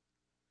ourselves.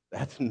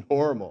 That's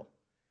normal.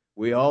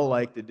 We all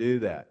like to do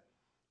that.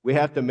 We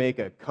have to make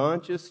a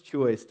conscious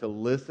choice to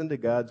listen to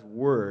God's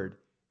word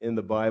in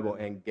the Bible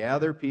and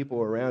gather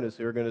people around us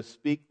who are going to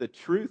speak the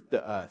truth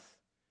to us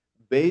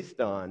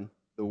based on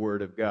the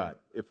word of God.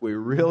 If we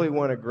really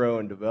want to grow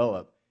and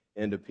develop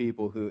into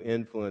people who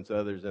influence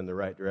others in the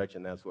right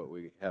direction, that's what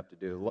we have to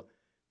do.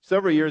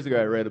 Several years ago,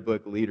 I read a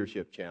book,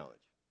 Leadership Challenge.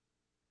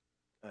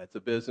 It's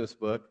a business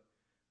book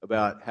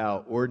about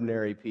how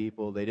ordinary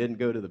people, they didn't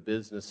go to the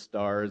business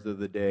stars of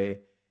the day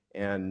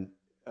and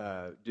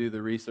do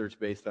the research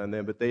based on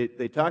them, but they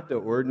talked to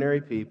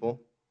ordinary people,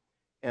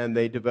 and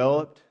they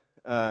developed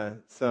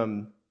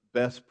some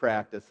best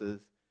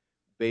practices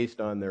based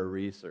on their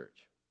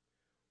research.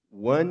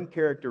 One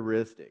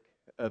characteristic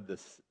of the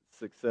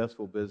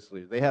successful business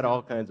leaders, they had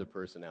all kinds of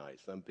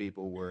personalities. Some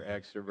people were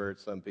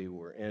extroverts, some people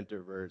were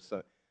introverts,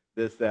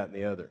 this, that, and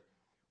the other.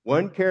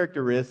 One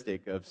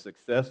characteristic of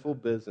successful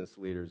business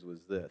leaders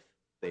was this: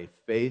 they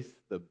faced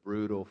the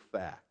brutal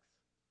facts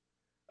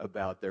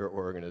about their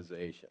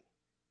organization.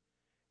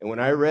 And when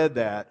I read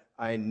that,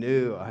 I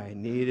knew I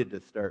needed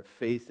to start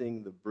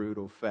facing the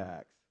brutal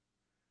facts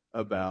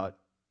about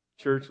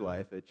church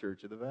life at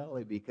Church of the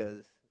Valley,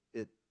 because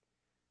it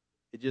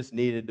just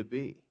needed to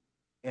be.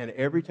 And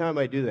every time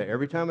I do that,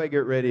 every time I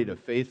get ready to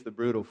face the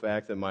brutal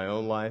facts in my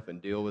own life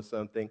and deal with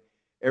something,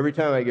 every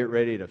time I get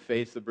ready to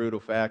face the brutal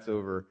facts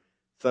over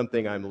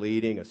something I'm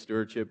leading, a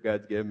stewardship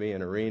God's given me,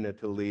 an arena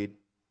to lead,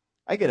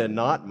 I get a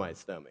knot in my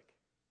stomach.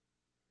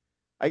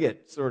 I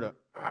get sort of,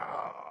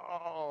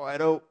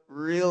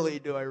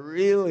 do I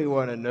really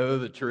want to know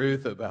the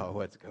truth about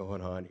what's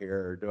going on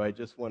here, or do I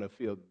just want to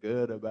feel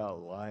good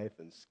about life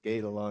and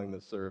skate along the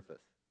surface?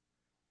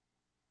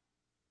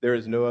 There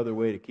is no other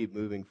way to keep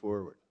moving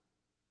forward.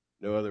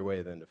 No other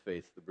way than to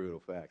face the brutal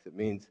facts. It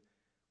means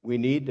we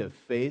need to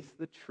face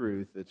the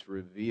truth that's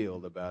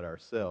revealed about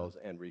ourselves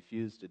and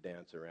refuse to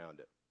dance around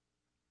it.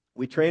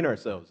 We train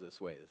ourselves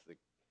this way. It's the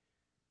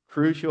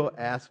crucial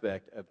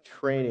aspect of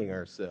training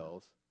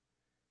ourselves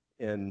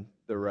in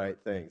the right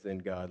things, in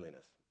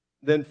godliness.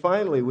 Then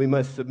finally, we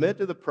must submit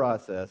to the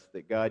process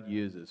that God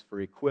uses for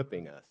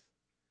equipping us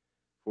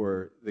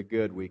for the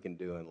good we can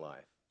do in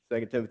life.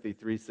 2 Timothy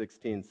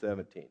 3:16,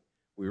 17.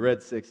 We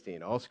read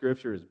 16. All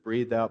Scripture is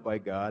breathed out by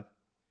God.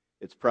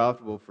 It's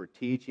profitable for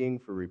teaching,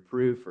 for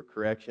reproof, for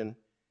correction,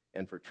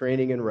 and for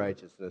training in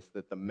righteousness,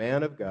 that the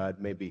man of God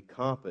may be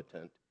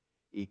competent,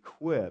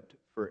 equipped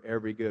for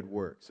every good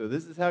work. So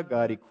this is how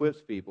God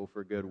equips people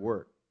for good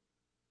work.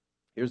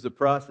 Here's the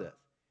process.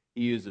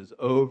 He uses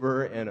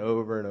over and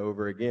over and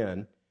over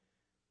again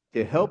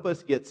to help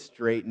us get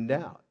straightened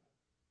out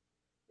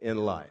in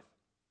life.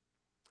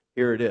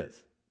 Here it is.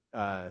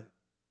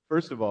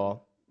 First of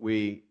all,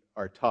 we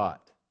are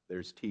taught.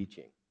 There's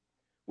teaching,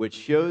 which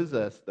shows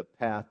us the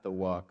path to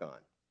walk on.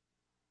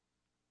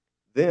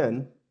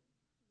 Then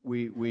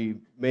we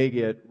may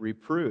get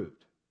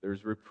reproved.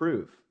 There's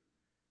reproof.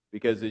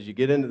 Because as you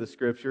get into the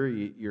Scripture,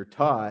 you're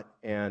taught,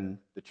 and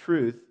the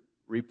truth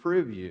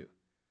reproves you,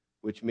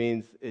 which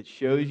means it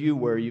shows you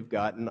where you've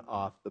gotten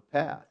off the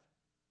path.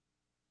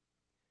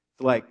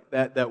 It's like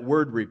that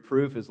word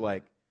reproof is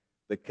like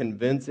the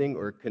convincing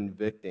or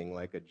convicting,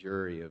 like a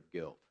jury of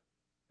guilt.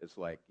 It's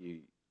like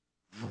you're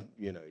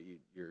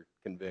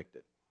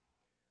convicted.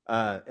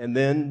 And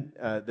then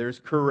there's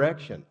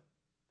correction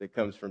that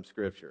comes from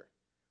Scripture,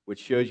 which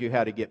shows you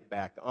how to get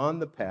back on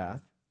the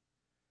path.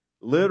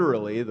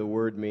 Literally, the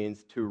word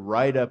means to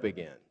right up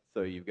again.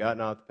 So you've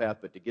gotten off the path,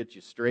 but to get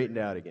you straightened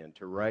out again,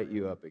 to right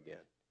you up again.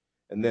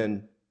 And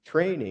then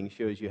training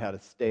shows you how to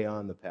stay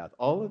on the path.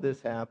 All of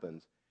this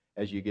happens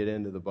as you get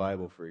into the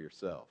Bible for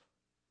yourself,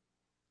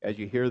 as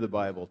you hear the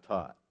Bible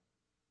taught.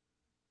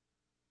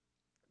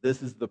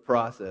 This is the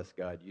process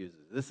God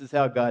uses. This is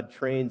how God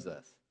trains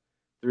us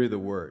through the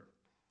Word.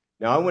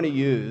 Now, I want to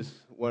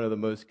use one of the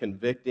most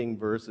convicting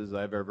verses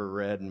I've ever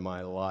read in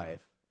my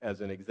life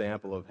as an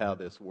example of how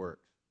this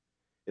works.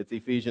 It's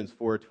Ephesians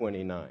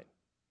 4:29. It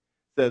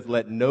says,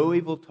 "Let no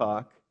evil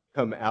talk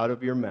come out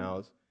of your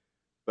mouths,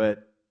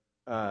 but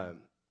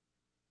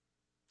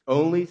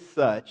only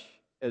such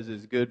as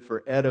is good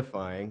for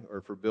edifying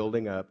or for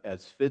building up,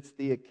 as fits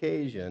the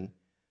occasion,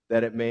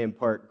 that it may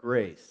impart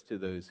grace to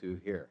those who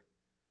hear."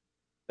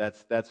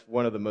 That's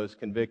one of the most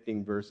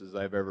convicting verses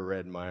I've ever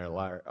read in my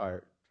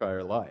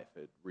entire life.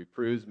 It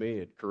reproves me,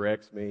 it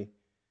corrects me,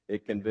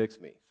 it convicts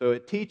me. So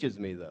it teaches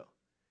me, though.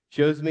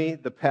 Shows me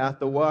the path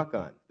to walk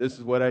on. This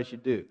is what I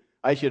should do.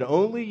 I should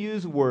only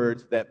use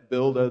words that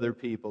build other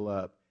people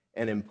up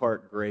and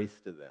impart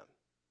grace to them.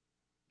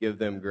 Give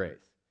them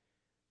grace.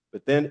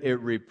 But then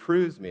it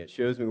reproves me. It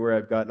shows me where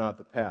I've gotten off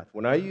the path.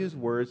 When I use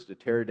words to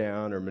tear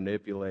down or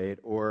manipulate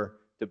or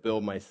to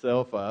build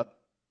myself up,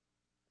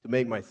 to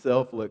make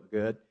myself look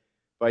good,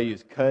 if I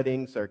use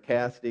cutting,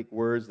 sarcastic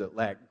words that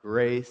lack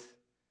grace,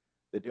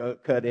 that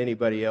don't cut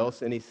anybody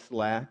else any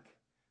slack,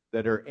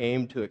 that are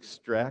aimed to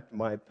extract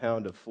my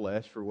pound of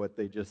flesh for what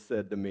they just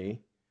said to me,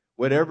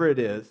 whatever it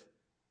is,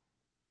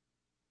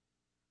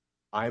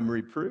 I'm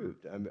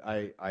reproved.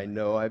 I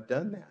know I've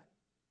done that.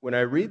 When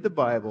I read the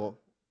Bible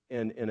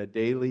in a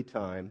daily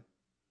time,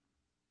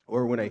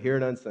 or when I hear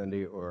it on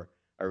Sunday, or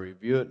I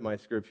review it in my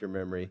scripture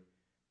memory,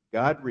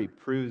 God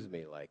reproves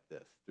me like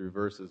this, through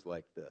verses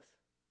like this.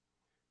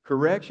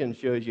 Correction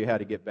shows you how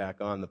to get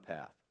back on the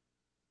path.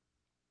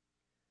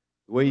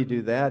 The way you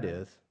do that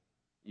is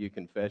you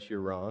confess you're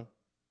wrong,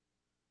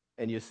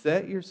 and you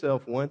set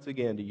yourself once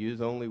again to use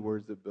only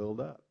words that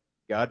build up.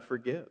 God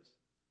forgives.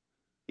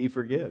 He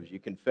forgives. You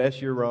confess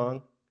you're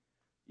wrong.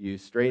 You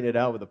straighten it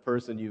out with the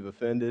person you've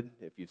offended.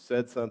 If you've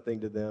said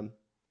something to them,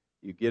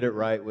 you get it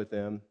right with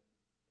them.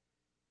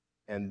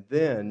 And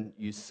then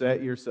you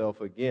set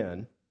yourself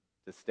again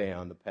to stay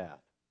on the path.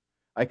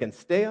 I can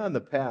stay on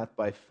the path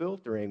by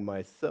filtering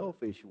my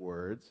selfish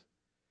words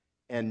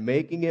and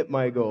making it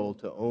my goal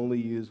to only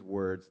use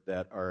words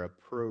that are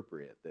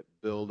appropriate, that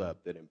build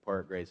up, that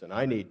impart grace. And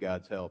I need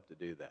God's help to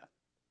do that.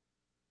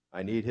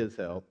 I need His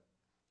help,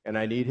 and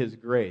I need His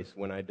grace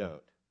when I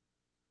don't.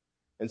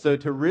 And so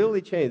to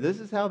really change, this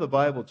is how the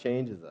Bible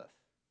changes us.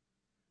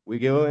 We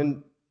go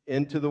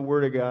into the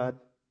Word of God,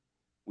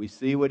 we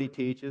see what He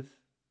teaches,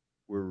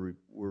 we're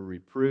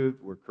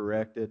reproved, we're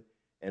corrected,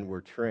 and we're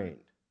trained.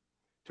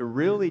 To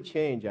really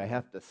change, I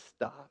have to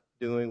stop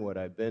doing what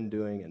I've been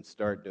doing and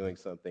start doing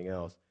something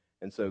else.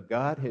 And so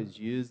God has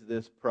used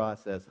this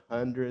process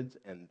hundreds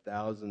and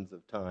thousands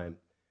of times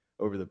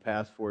over the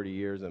past 40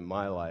 years in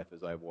my life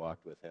as I've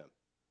walked with Him.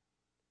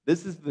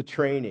 This is the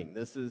training.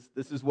 This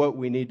is what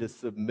we need to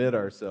submit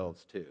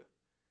ourselves to.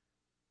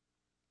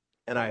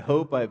 And I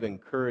hope I've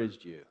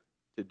encouraged you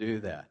to do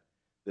that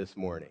this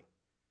morning,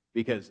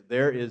 because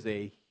there is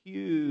a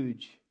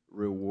huge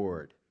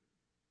reward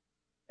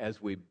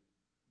as we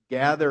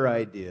gather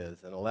ideas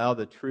and allow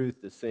the truth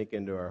to sink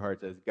into our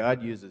hearts, as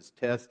God uses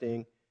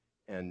testing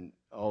and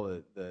all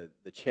the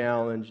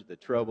challenge, the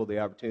trouble, the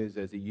opportunities,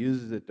 as He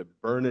uses it to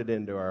burn it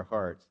into our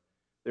hearts.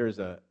 There's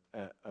a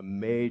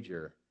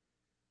major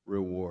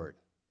reward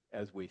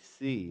as we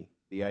see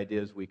the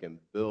ideas we can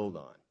build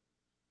on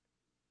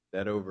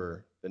that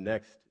over the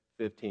next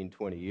 15,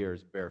 20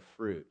 years bear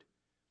fruit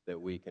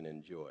that we can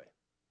enjoy.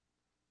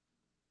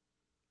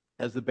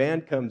 As the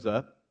band comes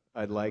up,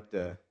 I'd like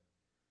to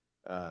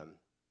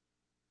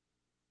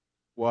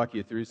walk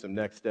you through some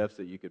next steps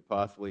that you could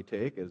possibly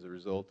take as a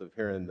result of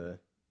hearing the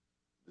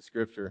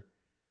scripture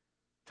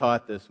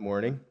taught this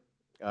morning.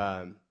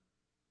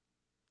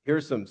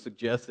 Here's some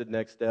suggested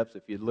next steps.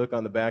 If you look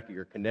on the back of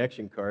your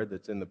connection card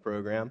that's in the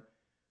program,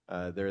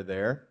 they're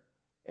there.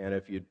 And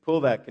if you'd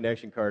pull that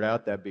connection card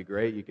out, that'd be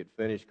great. You could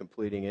finish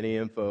completing any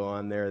info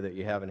on there that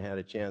you haven't had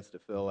a chance to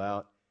fill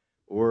out,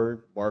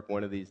 or mark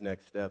one of these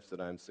next steps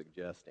that I'm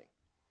suggesting.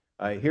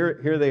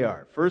 Here they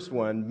are. First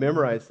one,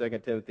 memorize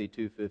 2 Timothy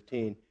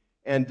 2:15,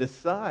 and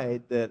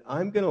decide that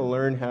I'm going to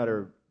learn how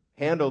to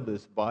handle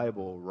this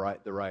Bible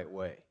the right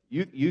way.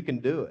 You can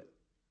do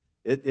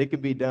it. It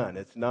can be done.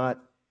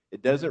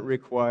 It doesn't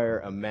require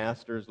a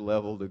master's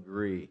level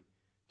degree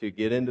to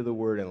get into the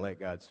Word and let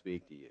God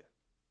speak to you.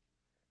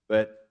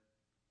 But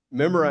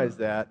memorize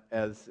that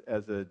as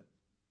a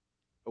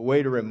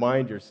way to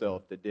remind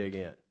yourself to dig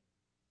in.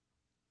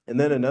 And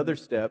then another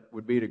step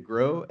would be to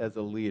grow as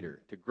a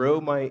leader, to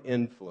grow my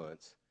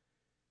influence,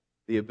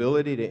 the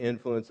ability to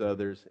influence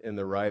others in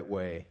the right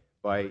way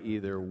by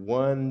either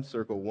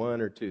circle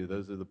one or two.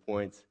 Those are the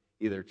points.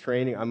 Either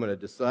training, I'm going to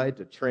decide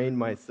to train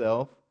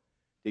myself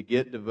to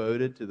get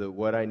devoted to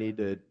what I need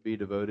to be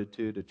devoted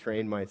to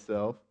train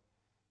myself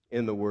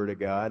in the Word of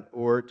God,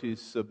 or to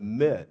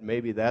submit.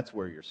 Maybe that's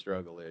where your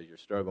struggle is. Your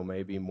struggle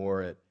may be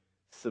more at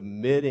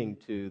submitting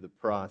to the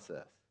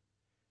process.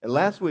 And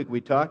last week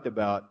we talked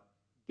about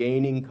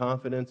gaining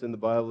confidence in the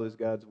Bible as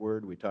God's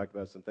Word. We talked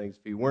about some things.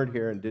 If you weren't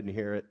here and didn't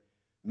hear it,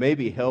 it may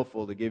be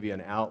helpful to give you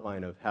an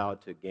outline of how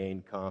to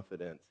gain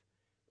confidence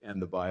in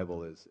the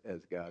Bible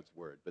as God's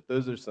Word. But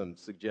those are some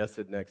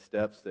suggested next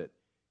steps that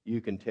you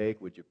can take.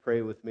 Would you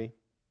pray with me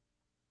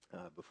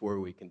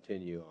before we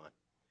continue on?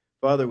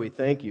 Father, we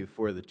thank you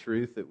for the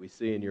truth that we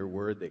see in your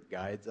Word that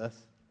guides us.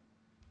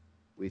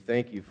 We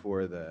thank you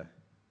for the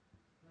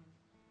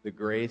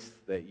grace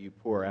that you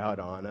pour out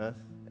on us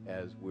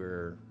as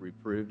we're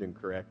reproved and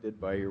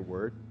corrected by your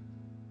Word.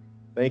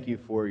 Thank you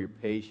for your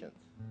patience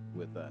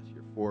with us,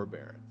 your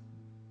forbearance.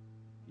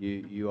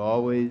 You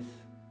always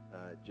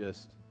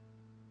just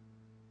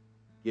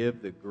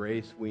give the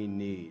grace we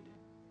need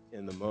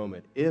in the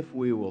moment if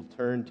we will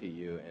turn to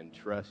you and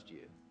trust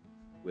you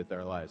with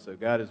our lives. So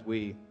God, as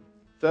we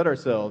set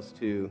ourselves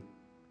to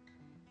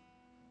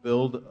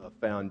build a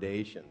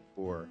foundation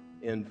for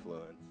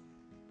influence,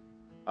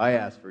 I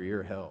ask for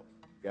your help.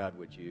 God,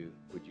 would you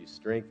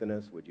strengthen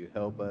us? Would you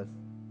help us?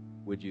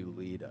 Would you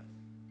lead us?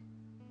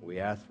 We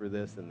ask for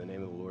this in the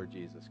name of the Lord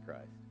Jesus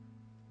Christ.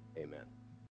 Amen.